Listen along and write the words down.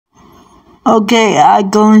Okay, I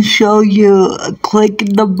gonna show you. Click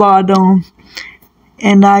the bottom,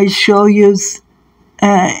 and I show you.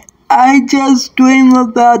 I just dream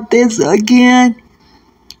about this again.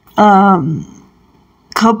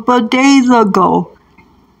 Couple days ago,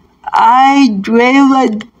 I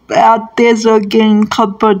dreamed about this again.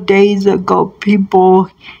 Couple days ago, people,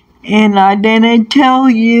 and I didn't tell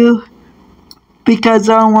you because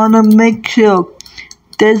I want to make sure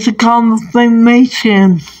there's a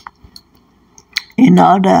confirmation and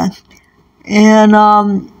all that. And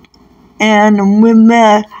we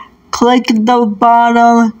met. Click the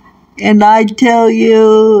bottom, and I tell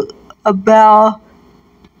you about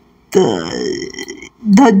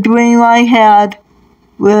the dream I had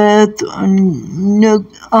with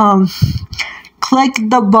click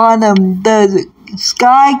the bottom, the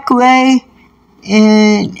sky gray,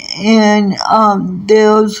 and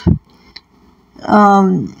there's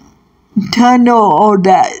tunnel or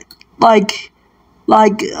that like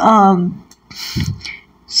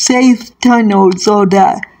safe tunnels or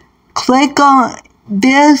that. Click on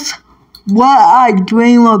this, what I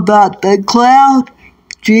dream about, the cloud,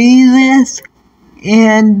 Jesus,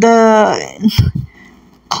 and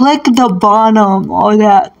click the bottom or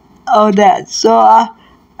that. So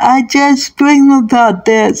I just dream about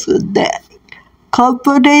this that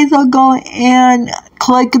couple days ago, and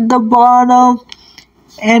click the bottom,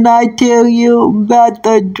 and I tell you about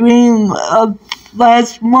the dream of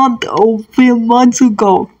last month or a few months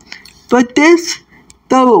ago. But this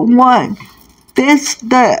the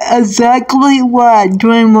exactly what I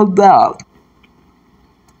dream about.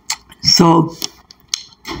 So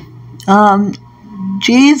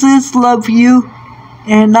Jesus love you,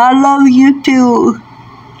 and I love you too.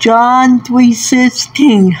 John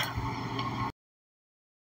 3:16.